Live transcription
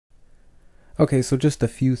Okay, so just a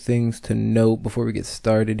few things to note before we get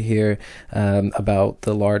started here about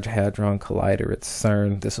the Large Hadron Collider at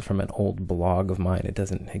CERN. This is from an old blog of mine. It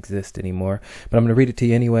doesn't exist anymore, but I'm going to read it to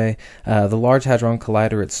you anyway. The Large Hadron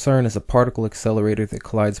Collider at CERN is a particle accelerator that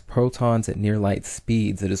collides protons at near-light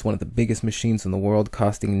speeds. It is one of the biggest machines in the world,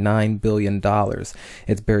 costing $9 billion.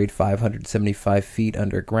 It's buried 575 feet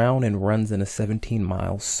underground and runs in a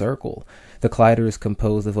 17-mile circle. The collider is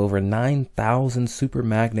composed of over 9,000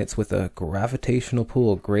 supermagnets with a gravitational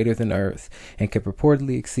pull greater than Earth and can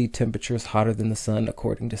purportedly exceed temperatures hotter than the sun,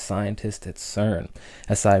 according to scientists at CERN.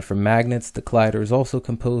 Aside from magnets, the collider is also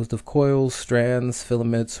composed of coils, strands,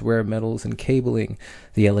 filaments, rare metals, and cabling.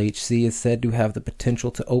 The LHC is said to have the potential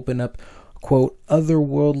to open up, quote,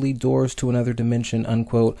 otherworldly doors to another dimension,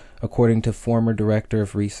 unquote, according to former director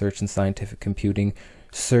of research and scientific computing,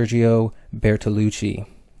 Sergio Bertolucci.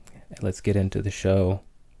 Let's get into the show.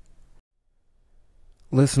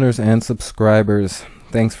 Listeners and subscribers,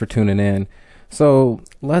 thanks for tuning in. So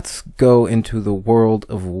let's go into the world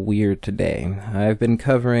of weird today. I've been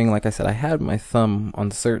covering, like I said, I had my thumb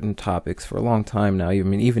on certain topics for a long time now. I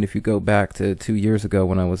mean, even if you go back to 2 years ago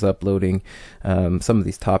when I was uploading some of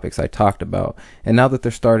these topics I talked about. And now that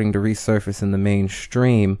they're starting to resurface in the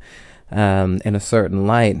mainstream, in a certain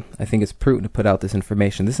light, I think it's prudent to put out this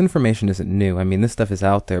information. This information isn't new. I mean, this stuff is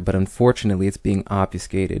out there, but unfortunately it's being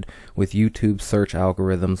obfuscated with YouTube search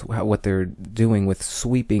algorithms, what they're doing with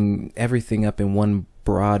sweeping everything up in one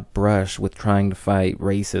broad brush with trying to fight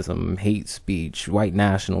racism, hate speech, white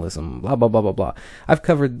nationalism, blah, blah, blah, blah, blah. I've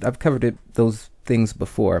covered those things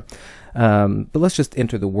before. But let's just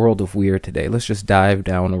enter the world of weird today. Let's just dive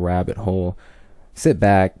down a rabbit hole. Sit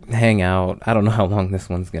back, hang out. I don't know how long this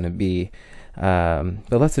one's going to be,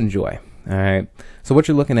 but let's enjoy. All right. So what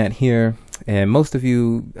you're looking at here, and most of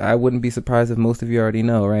you, I wouldn't be surprised if most of you already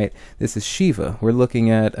know, right? This is Shiva. We're looking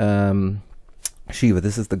at Shiva.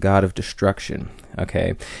 This is the god of destruction.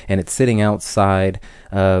 Okay. And it's sitting outside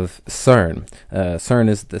of CERN. CERN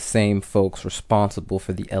is the same folks responsible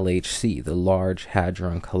for the LHC, the Large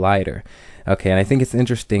Hadron Collider. Okay. And I think it's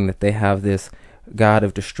interesting that they have this god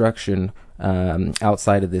of destruction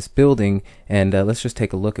outside of this building, and let's just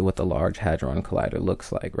take a look at what the Large Hadron Collider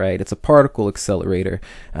looks like, right? It's a particle accelerator.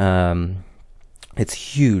 It's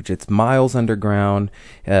huge. It's miles underground.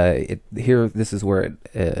 Here, this is where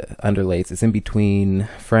it underlays. It's in between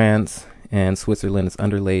France and Switzerland. It's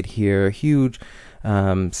underlaid here. Huge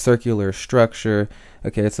circular structure.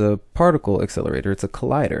 Okay, it's a particle accelerator. It's a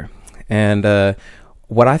collider. And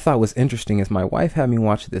what I thought was interesting is my wife had me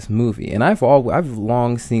watch this movie, and I've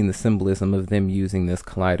long seen the symbolism of them using this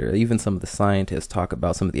collider. Even some of the scientists talk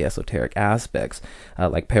about some of the esoteric aspects,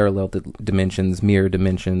 like parallel dimensions, mirror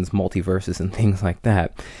dimensions, multiverses, and things like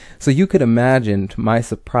that. So you could imagine my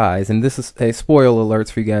surprise, and this is a spoiler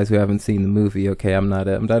alerts for you guys who haven't seen the movie. Okay, I'm not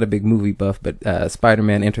a big movie buff, but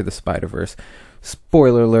Spider-Man: Enter the Spider-Verse.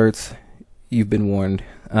 Spoiler alerts, you've been warned.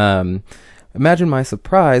 Imagine my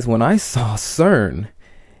surprise when I saw CERN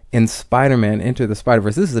in Spider-Man Enter the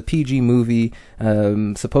Spider-Verse. This is a PG movie,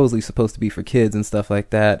 supposedly supposed to be for kids and stuff like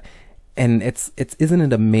that. And isn't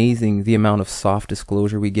it amazing the amount of soft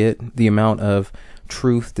disclosure we get, the amount of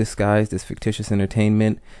truth disguised as fictitious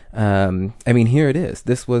entertainment? I mean, here it is.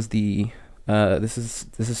 This was the this is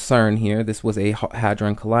CERN here. This was a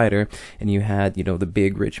hadron collider, and you had, you know, the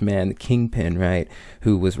big rich man, the kingpin, right,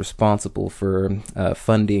 who was responsible for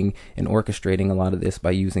funding and orchestrating a lot of this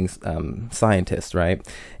by using scientists, right?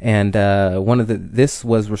 And this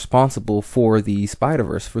was responsible for the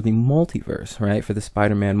Spider-Verse, for the multiverse, right, for the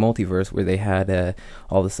Spider-Man multiverse, where they had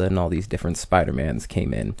all of a sudden all these different Spider-Mans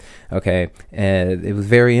came in. Okay, and it was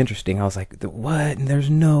very interesting. I was like, what? There's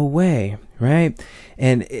no way. Right?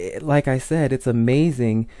 And like I said, it's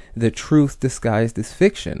amazing the truth disguised as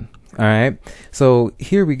fiction. All right. So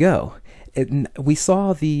here we go. We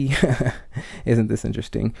saw the, isn't this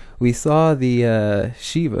interesting? We saw the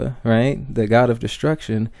Shiva, right? The god of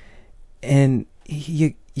destruction. And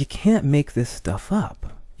you can't make this stuff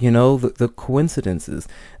up. You know, the coincidences,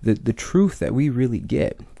 the truth that we really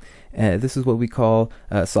get. This is what we call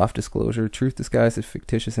soft disclosure, truth disguised as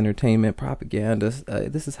fictitious entertainment, propaganda.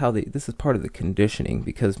 This is part of the conditioning,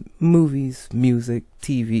 because movies, music,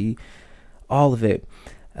 TV, all of it,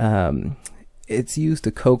 it's used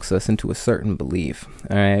to coax us into a certain belief.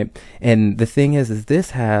 All right. And the thing is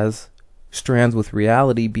this has strands with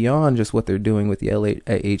reality beyond just what they're doing with the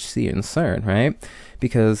LHC and CERN, right?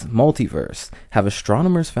 Because multiverse, have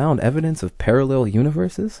astronomers found evidence of parallel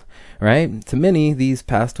universes, right? To many, these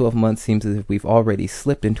past 12 months seems as if we've already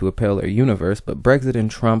slipped into a parallel universe, but Brexit and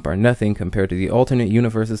Trump are nothing compared to the alternate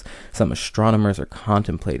universes some astronomers are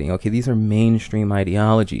contemplating. Okay, these are mainstream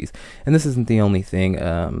ideologies, and this isn't the only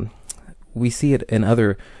thing. We see it in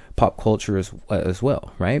other pop culture as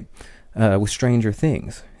well, right? With Stranger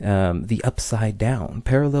Things, the upside down,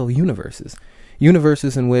 parallel universes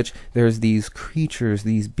in which there's these creatures,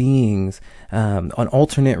 these beings, an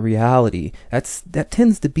alternate reality. That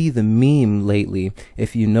tends to be the meme lately,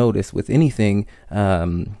 if you notice, with anything,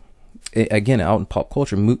 again, out in pop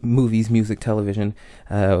culture, movies, music, television.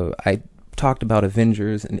 I talked about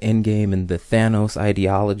Avengers and Endgame and the Thanos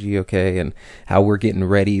ideology, okay, and how we're getting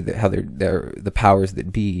ready, how they're the powers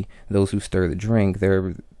that be, those who stir the drink,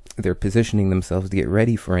 they're positioning themselves to get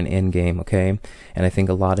ready for an end game, okay? And I think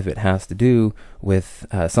a lot of it has to do with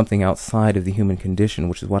something outside of the human condition,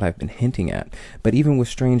 which is what I've been hinting at. But even with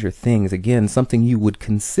Stranger Things, again, something you would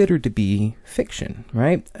consider to be fiction,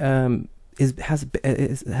 right? Has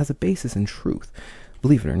a basis in truth,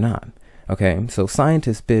 believe it or not. Okay, so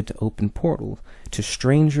scientists bid to open portals to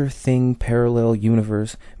Stranger Thing parallel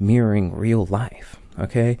universe mirroring real life,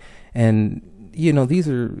 okay? And you know, this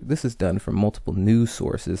is done from multiple news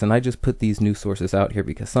sources, and I just put these news sources out here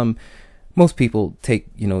because most people take,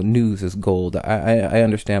 you know, news as gold. I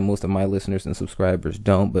understand most of my listeners and subscribers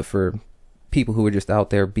don't, but for people who are just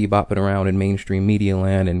out there bebopping around in mainstream media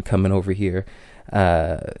land and coming over here,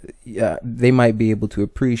 yeah, they might be able to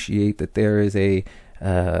appreciate that there is a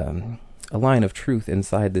line of truth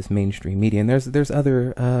inside this mainstream media. And there's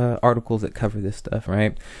other articles that cover this stuff,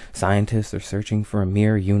 right? Scientists are searching for a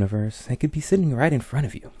mirror universe. It could be sitting right in front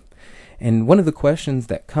of you. And one of the questions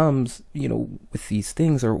that comes, you know, with these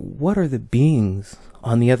things are, what are the beings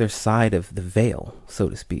on the other side of the veil, so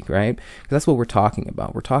to speak, right? Because that's what we're talking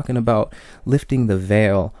about. We're talking about lifting the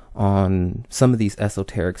veil on some of these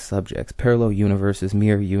esoteric subjects, parallel universes,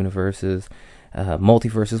 mirror universes,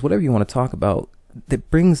 multiverses, whatever you want to talk about.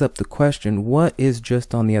 That brings up the question, what is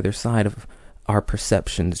just on the other side of our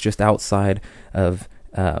perceptions, just outside of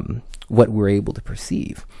what we're able to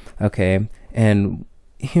perceive, okay? And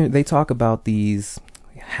here they talk about these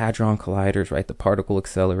hadron colliders, right? The particle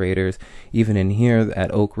accelerators. Even in here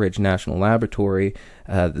at Oak Ridge National Laboratory,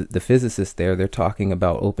 the physicists there, they're talking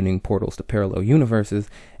about opening portals to parallel universes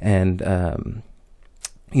and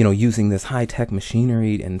you know, using this high-tech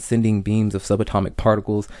machinery and sending beams of subatomic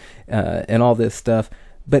particles and all this stuff.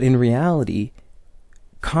 But in reality,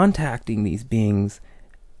 contacting these beings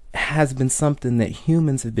has been something that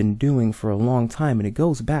humans have been doing for a long time, and it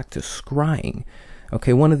goes back to scrying.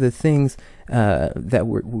 Okay, one of the things that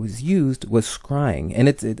was used was scrying,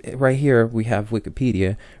 and right here we have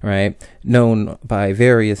Wikipedia, right, known by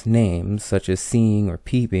various names such as seeing or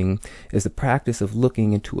peeping, is the practice of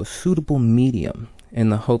looking into a suitable medium in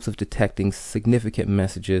the hopes of detecting significant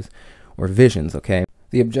messages or visions, okay?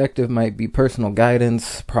 The objective might be personal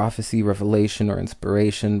guidance, prophecy, revelation, or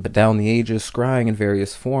inspiration, but down the ages, scrying in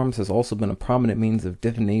various forms has also been a prominent means of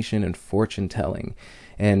divination and fortune-telling.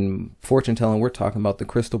 And fortune-telling, we're talking about the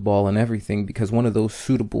crystal ball and everything, because one of those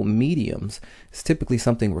suitable mediums is typically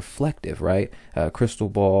something reflective, right? Crystal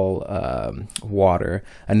ball, water.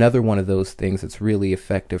 Another one of those things that's really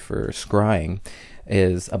effective for scrying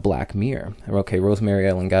is a black mirror. Okay, Rosemary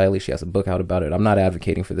Ellen Guiley, she has a book out about it. I'm not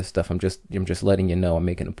advocating for this stuff. I'm just letting you know. I'm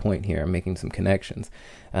making a point here. I'm making some connections.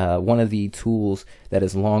 One of the tools that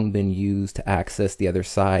has long been used to access the other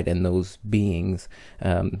side and those beings,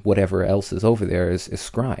 whatever else is over there, is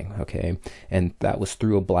scrying. Okay, and that was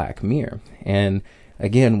through a black mirror. And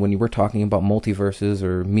again, when you were talking about multiverses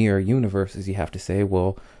or mirror universes, you have to say,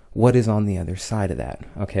 well, what is on the other side of that,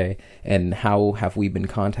 okay? And how have we been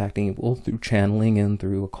contacting? Well, through channeling and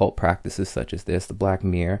through occult practices such as this, the black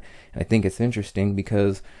mirror. And I think it's interesting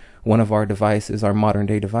because one of our devices, our modern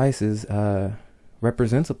day devices,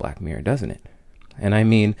 represents a black mirror, doesn't it? And I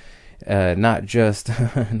mean, not just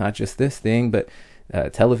this thing, but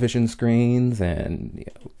television screens and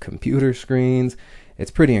computer screens.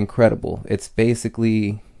 It's pretty incredible. That's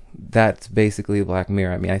basically a black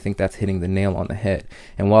mirror. I mean, I think that's hitting the nail on the head.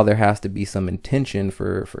 And while there has to be some intention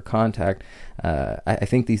for contact, I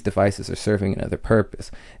think these devices are serving another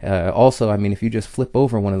purpose. Also, I mean, if you just flip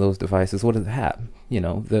over one of those devices, what does it have? You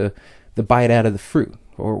know, the bite out of the fruit,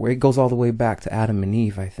 or it goes all the way back to Adam and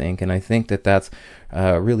Eve, I think. And I think that's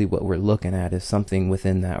really what we're looking at, is something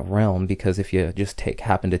within that realm. Because if you just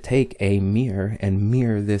happen to take a mirror and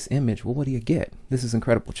mirror this image, well, what do you get? This is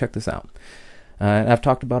incredible. Check this out. I've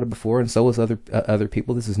talked about it before, and so has other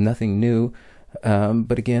people. This is nothing new.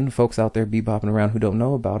 But again, folks out there bebopping around who don't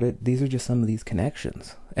know about it, these are just some of these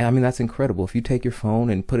connections. I mean, that's incredible. If you take your phone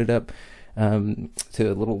and put it up to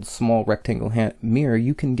a little small rectangle mirror,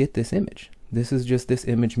 you can get this image. This is just this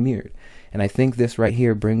image mirrored. And I think this right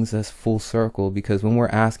here brings us full circle, because when we're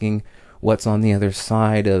asking what's on the other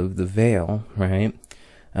side of the veil, right?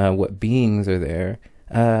 What beings are there?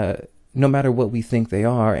 No matter what we think they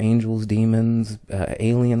are, angels, demons,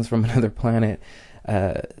 aliens from another planet,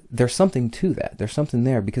 there's something to that. There's something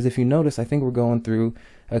there, because if you notice, I think we're going through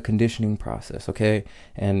a conditioning process, okay?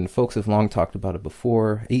 And folks have long talked about it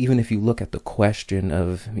before. Even if you look at the question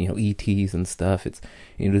of, ETs and stuff, it's,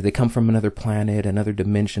 do they come from another planet, another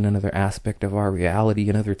dimension, another aspect of our reality,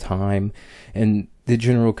 another time? And the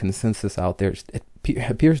general consensus out there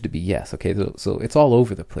appears to be yes, okay? So it's all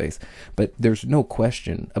over the place, but there's no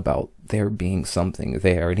question about there being something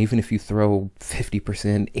there. And even if you throw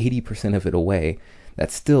 50%, 80% of it away, that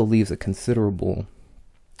still leaves a considerable,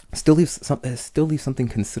 still leaves something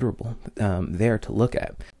considerable there to look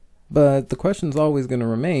at. But the question's always going to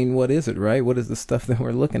remain, what is it, right? What is the stuff that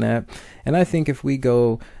we're looking at? And I think if we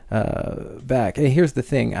go back, and here's the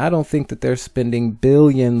thing, I don't think that they're spending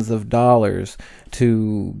billions of dollars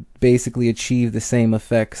to basically achieve the same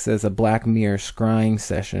effects as a Black Mirror scrying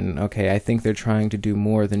session. Okay, I think they're trying to do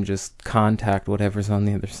more than just contact whatever's on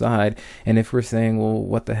the other side. And if we're saying, well,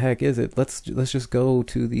 what the heck is it? Let's just go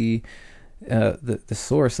to the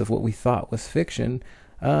source of what we thought was fiction.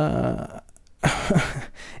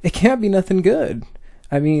 It can't be nothing good.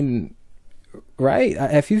 I mean, right?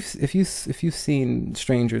 If you've seen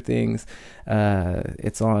Stranger Things,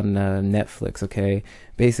 it's on Netflix. Okay,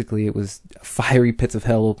 basically it was fiery pits of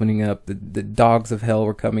hell opening up. The dogs of hell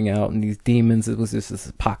were coming out, and these demons. It was just this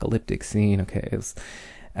apocalyptic scene. Okay, it was.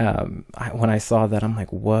 When I saw that, I'm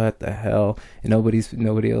like, what the hell? And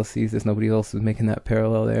nobody else sees this. Nobody else is making that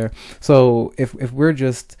parallel there. So if we're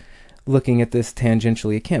just looking at this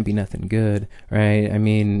tangentially, it can't be nothing good, right? I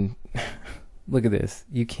mean, look at this.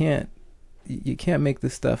 You can't make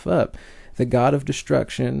this stuff up. The god of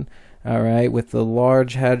destruction, all right, with the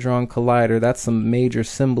Large Hadron Collider, that's some major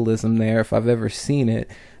symbolism there if I've ever seen it.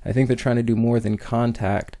 I think they're trying to do more than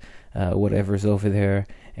contact whatever's over there.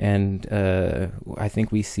 And I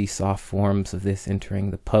think we see soft forms of this entering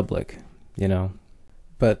the public,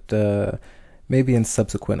 But maybe in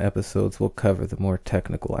subsequent episodes we'll cover the more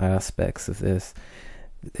technical aspects of this.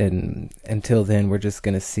 And until then, we're just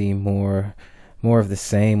going to see more of the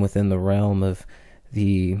same within the realm of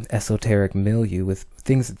the esoteric milieu, with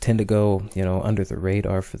things that tend to go, under the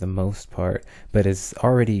radar for the most part, but is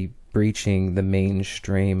already breaching the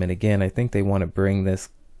mainstream. And again, I think they want to bring this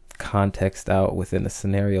context out within a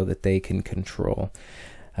scenario that they can control.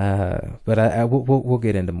 But we'll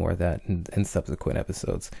get into more of that in subsequent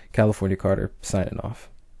episodes. California Carter signing off.